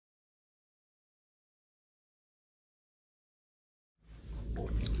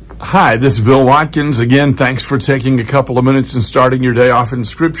Hi, this is Bill Watkins. Again, thanks for taking a couple of minutes and starting your day off in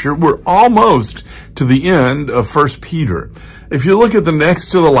Scripture. We're almost to the end of 1 Peter. If you look at the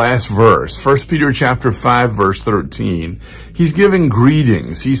next to the last verse, 1 Peter chapter 5, verse 13, he's giving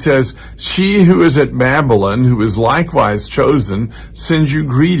greetings. He says, "She who is at Babylon, who is likewise chosen, sends you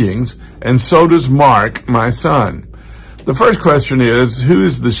greetings, and so does Mark, my son." The first question is, who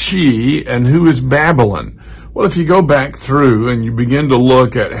is the she and who is Babylon? Well, if you go back through and you begin to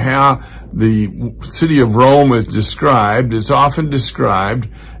look at how the city of Rome is described, it's often described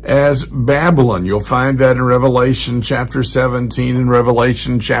as Babylon. You'll find that in Revelation chapter 17 and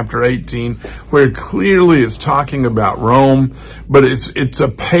Revelation chapter 18, where clearly it's talking about Rome, but it's a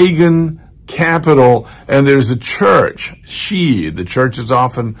pagan capital, and there's a church, she. The church is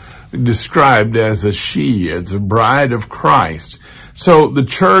often described as a she. It's a bride of Christ. So the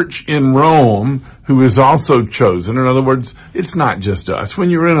church in Rome, who is also chosen, in other words, it's not just us. When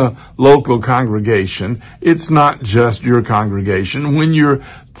you're in a local congregation, it's not just your congregation. When you're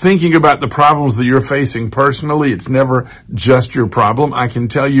thinking about the problems that you're facing personally, it's never just your problem. I can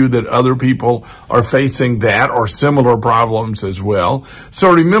tell you that other people are facing that or similar problems as well.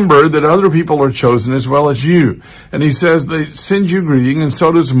 So remember that other people are chosen as well as you. And he says, they send you greeting, and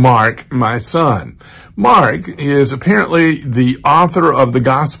so does Mark, my son. Mark is apparently the author of the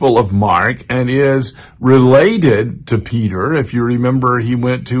Gospel of Mark and is related to Peter. If you remember, he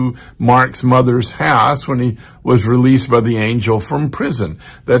went to Mark's mother's house when he was released by the angel from prison.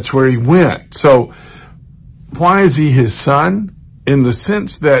 That's where he went. So why is he his son? In the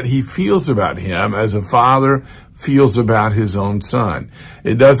sense that he feels about him as a father feels about his own son.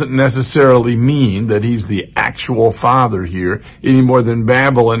 It doesn't necessarily mean that he's the actual father here any more than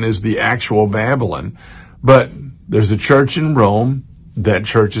Babylon is the actual Babylon. But there's a church in Rome. That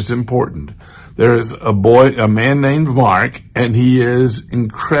church is important. There's a man named Mark, and he is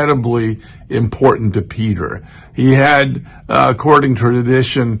incredibly important to Peter. He had, according to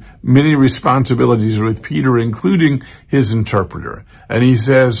tradition, many responsibilities with Peter, including his interpreter. And he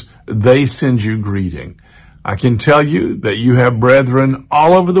says, they send you greeting. I can tell you that you have brethren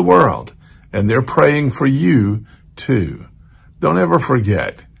all over the world, and they're praying for you too. Don't ever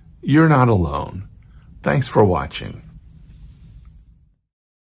forget, you're not alone. Thanks for watching.